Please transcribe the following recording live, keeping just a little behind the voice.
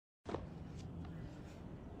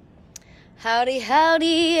Howdy,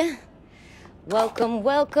 howdy. Welcome,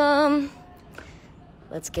 welcome.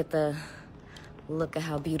 Let's get the look at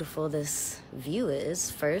how beautiful this view is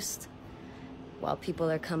first while people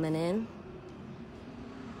are coming in.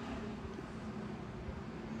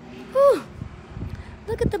 Whew.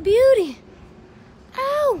 Look at the beauty.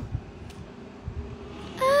 Ow.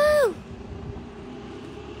 Oh.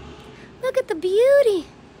 Look at the beauty.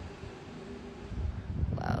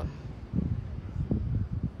 Wow.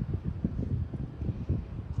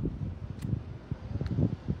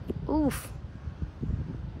 Oof.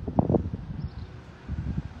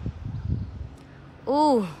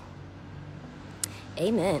 Ooh.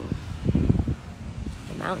 Amen.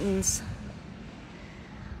 The mountains.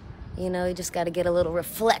 You know, you just got to get a little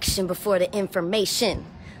reflection before the information.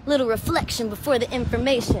 Little reflection before the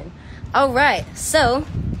information. All right. So,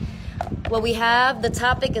 what we have, the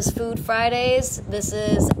topic is Food Fridays. This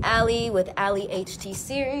is Allie with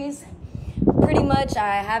AlleyHTseries. Pretty much,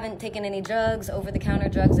 I haven't taken any drugs, over-the-counter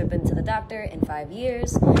drugs, or been to the doctor in 5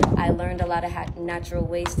 years. I learned a lot of natural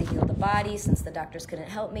ways to heal the body. Since the doctors couldn't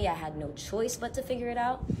help me, I had no choice but to figure it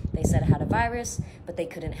out. They said I had a virus, but they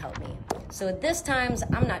couldn't help me. So at this times,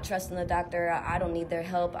 I'm not trusting the doctor. I don't need their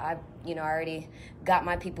help. I already got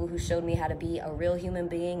my people who showed me how to be a real human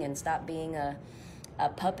being and stop being a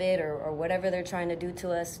puppet or whatever they're trying to do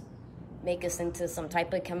to us, make us into some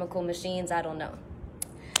type of chemical machines. I don't know.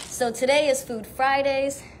 So today is Food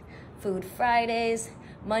Fridays. Food Fridays.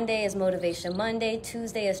 Monday is Motivation Monday.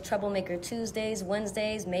 Tuesday is Troublemaker Tuesdays.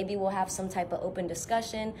 Wednesdays, maybe we'll have some type of open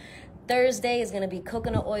discussion. Thursday is going to be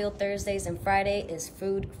Coconut Oil Thursdays, and Friday is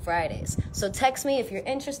Food Fridays. So text me if you're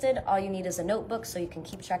interested. All you need is a notebook so you can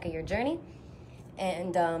keep track of your journey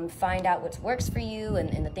and find out what works for you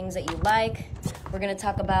and the things that you like. We're going to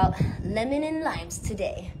talk about lemon and limes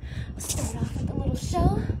today. We'll start off with a little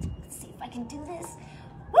show. Let's see if I can do this.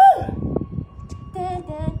 Woo!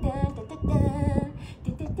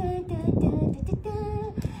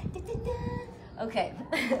 Okay,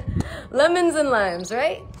 lemons and limes,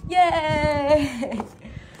 right? Yay!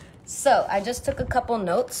 So I just took a couple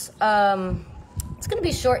notes. It's gonna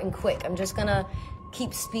be short and quick. I'm just gonna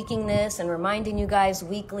keep speaking this and reminding you guys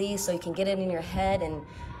weekly so you can get it in your head. And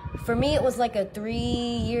for me, it was like a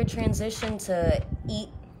 3-year transition to eat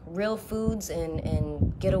real foods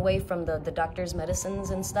and get away from the doctor's medicines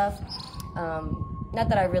and stuff. Not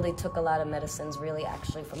that I really took a lot of medicines, really,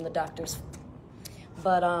 actually, from the doctors.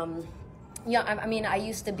 But, yeah, I mean, I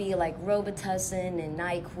used to be like Robitussin and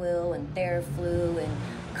NyQuil and Theraflu and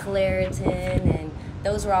Claritin, and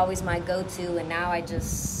those were always my go-to, and now I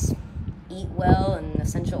just eat well and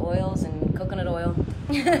essential oils and coconut oil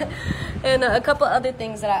and a couple other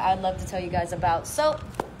things that I'd love to tell you guys about. So,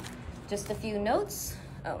 just a few notes.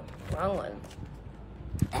 Oh, wrong one.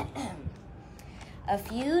 A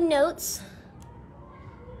few notes.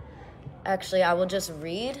 Actually, I will just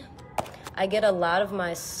read. I get a lot of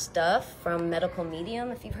my stuff from Medical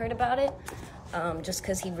Medium, if you've heard about it, just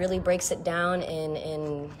because he really breaks it down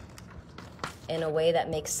in a way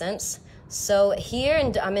that makes sense. So here,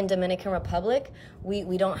 I'm in Dominican Republic,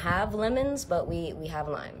 we don't have lemons, but we have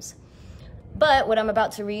limes. But what I'm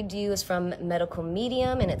about to read to you is from Medical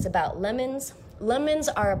Medium, and it's about lemons. Lemons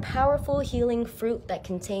are a powerful healing fruit that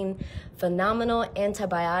contain phenomenal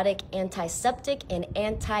antibiotic, antiseptic, and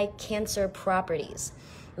anti-cancer properties.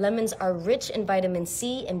 Lemons are rich in vitamin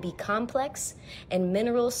C and B complex and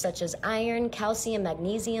minerals such as iron, calcium,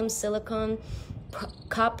 magnesium, silicon,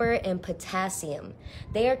 copper, and potassium.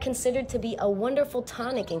 They are considered to be a wonderful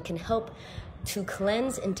tonic and can help to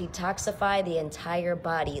cleanse and detoxify the entire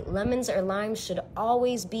body. Lemons or limes should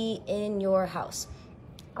always be in your house.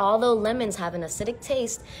 Although lemons have an acidic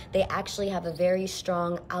taste, they actually have a very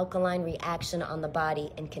strong alkaline reaction on the body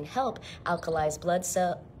and can help alkalize blood,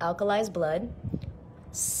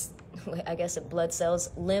 blood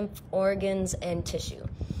cells, lymph organs, and tissue.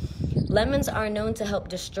 Lemons are known to help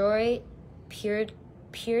destroy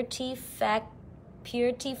purity-factive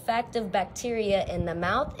bacteria in the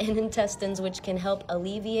mouth and intestines, which can help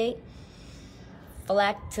alleviate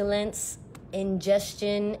flatulence,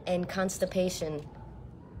 indigestion, and constipation.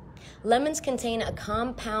 Lemons contain a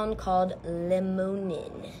compound called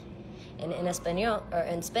limonin, and in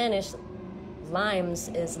Spanish, limes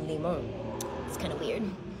is limon. It's kind of weird.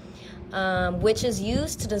 Which is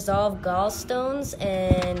used to dissolve gallstones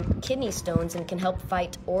and kidney stones and can help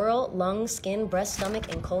fight oral, lung, skin, breast,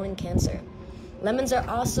 stomach, and colon cancer. Lemons are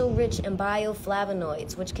also rich in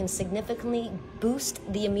bioflavonoids, which can significantly boost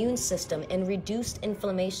the immune system and reduce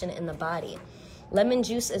inflammation in the body. Lemon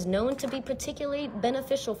juice is known to be particularly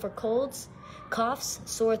beneficial for colds, coughs,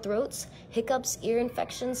 sore throats, hiccups, ear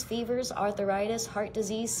infections, fevers, arthritis, heart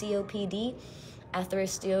disease, COPD,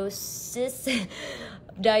 atherosclerosis,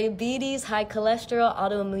 diabetes, high cholesterol,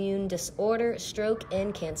 autoimmune disorder, stroke,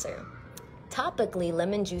 and cancer. Topically,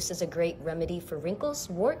 lemon juice is a great remedy for wrinkles,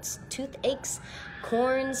 warts, toothaches,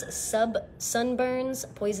 corns, sunburns,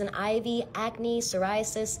 poison ivy, acne,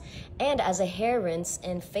 psoriasis, and as a hair rinse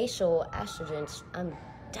and facial astringent. I'm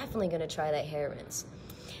definitely going to try that hair rinse.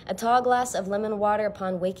 A tall glass of lemon water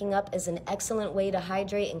upon waking up is an excellent way to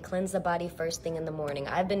hydrate and cleanse the body first thing in the morning.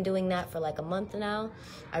 I've been doing that for like a month now.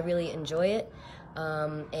 I really enjoy it,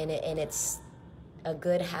 and it's a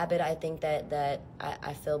good habit. I think that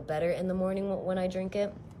I feel better in the morning when I drink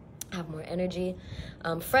it. I have more energy.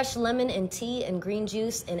 Fresh lemon in tea and green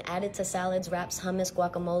juice and added to salads, wraps, hummus,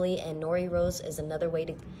 guacamole, and nori rolls is another way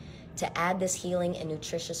to add this healing and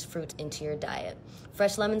nutritious fruit into your diet.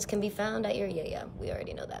 Fresh lemons can be found at your, we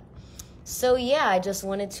already know that. So yeah, I just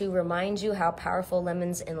wanted to remind you how powerful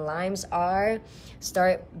lemons and limes are.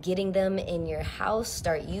 Start getting them in your house,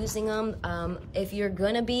 start using them. If you're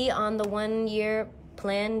gonna be on the 1 year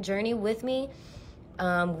plan journey with me,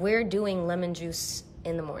 we're doing lemon juice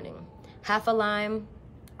in the morning. Half a lime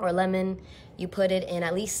or lemon, you put it in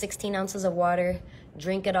at least 16 ounces of water,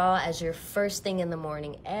 drink it all as your first thing in the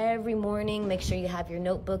morning. Every morning, make sure you have your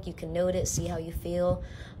notebook, you can note it, see how you feel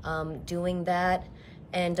doing that.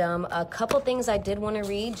 And a couple things I did want to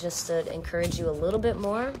read just to encourage you a little bit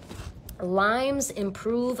more. Limes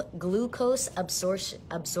improve glucose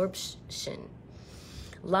absorption.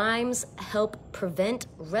 Limes help prevent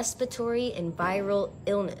respiratory and viral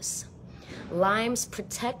illness. Limes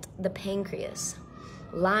protect the pancreas.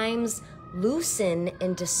 Limes loosen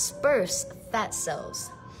and disperse fat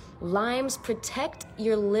cells. Limes protect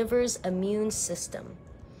your liver's immune system.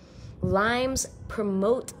 Limes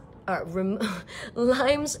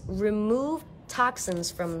limes remove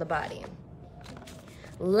toxins from the body.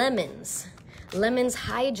 Lemons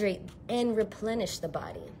hydrate and replenish the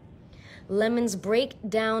body. Lemons break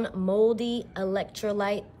down moldy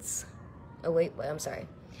electrolytes. Oh wait, I'm sorry.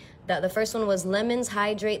 The first one was lemons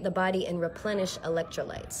hydrate the body and replenish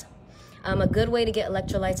electrolytes. A good way to get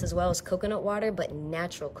electrolytes as well is coconut water, but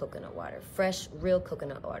natural coconut water. Fresh, real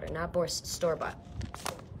coconut water, not store-bought.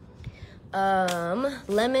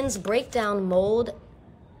 Lemons break down mold,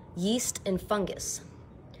 yeast, and fungus.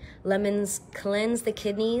 Lemons cleanse the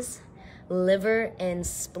kidneys, liver, and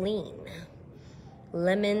spleen.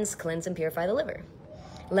 Lemons cleanse and purify the liver.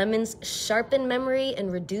 Lemons sharpen memory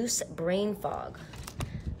and reduce brain fog.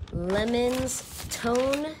 Lemons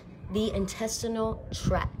tone the intestinal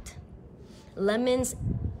tract. Lemon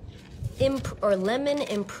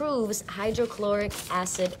improves hydrochloric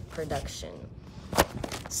acid production.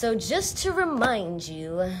 So just to remind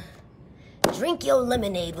you, drink your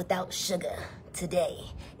lemonade without sugar today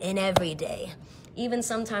and every day. Even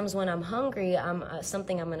sometimes when I'm hungry,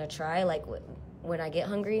 something I'm gonna try, like when I get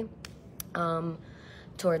hungry,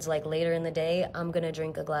 towards like later in the day, I'm gonna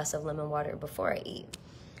drink a glass of lemon water before I eat.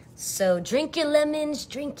 So drink your lemons,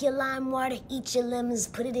 drink your lime water, eat your lemons,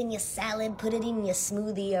 put it in your salad, put it in your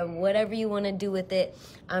smoothie, or whatever you want to do with it.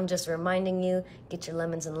 I'm just reminding you, get your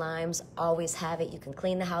lemons and limes, always have it. You can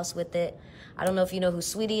clean the house with it. I don't know if you know who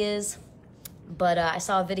Sweetie is, but I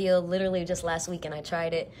saw a video literally just last week and I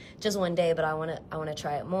tried it just one day, but I want to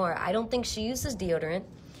try it more. I don't think she uses deodorant.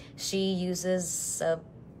 She uses a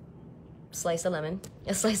slice of lemon,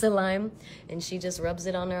 a slice of lime, and she just rubs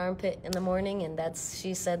it on her armpit in the morning, and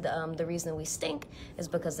she said the reason we stink is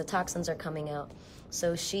because the toxins are coming out.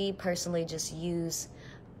 So she personally just used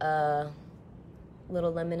a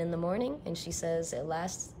little lemon in the morning, and she says it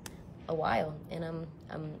lasts a while, and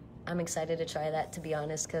I'm excited to try that, to be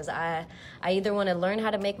honest, because I either want to learn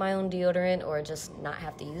how to make my own deodorant or just not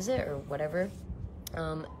have to use it or whatever.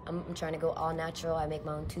 I'm trying to go all natural. I make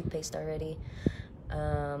my own toothpaste already,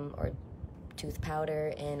 or tooth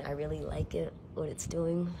powder, and I really like it, what it's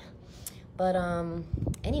doing. But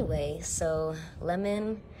anyway, so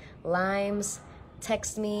lemon, limes,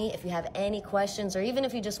 text me if you have any questions, or even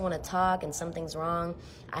if you just want to talk and something's wrong.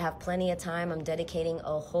 I have plenty of time. I'm dedicating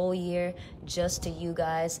a whole year just to you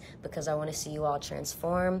guys because I want to see you all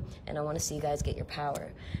transform, and I want to see you guys get your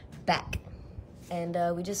power back. And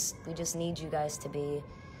we just need you guys to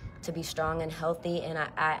be strong and healthy. And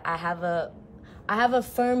I have a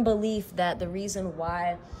firm belief that the reason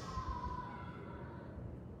why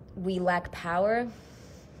we lack power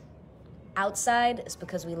outside is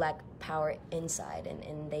because we lack power inside,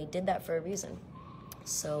 and they did that for a reason.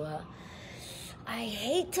 So I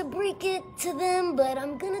hate to break it to them, but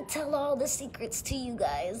I'm gonna tell all the secrets to you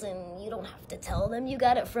guys, and you don't have to tell them you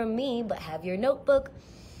got it from me, but have your notebook,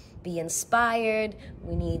 be inspired.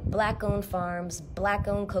 We need black-owned farms,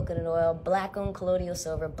 black-owned coconut oil, black-owned colloidal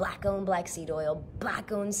silver, black-owned black seed oil,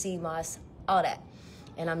 black-owned sea moss, all that.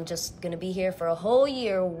 And I'm just gonna be here for a whole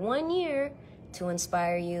year, 1 year, to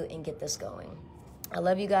inspire you and get this going. I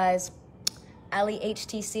love you guys.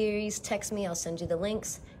 AlleyHTseries, text me, I'll send you the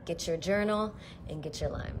links. Get your journal and get your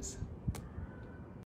limes.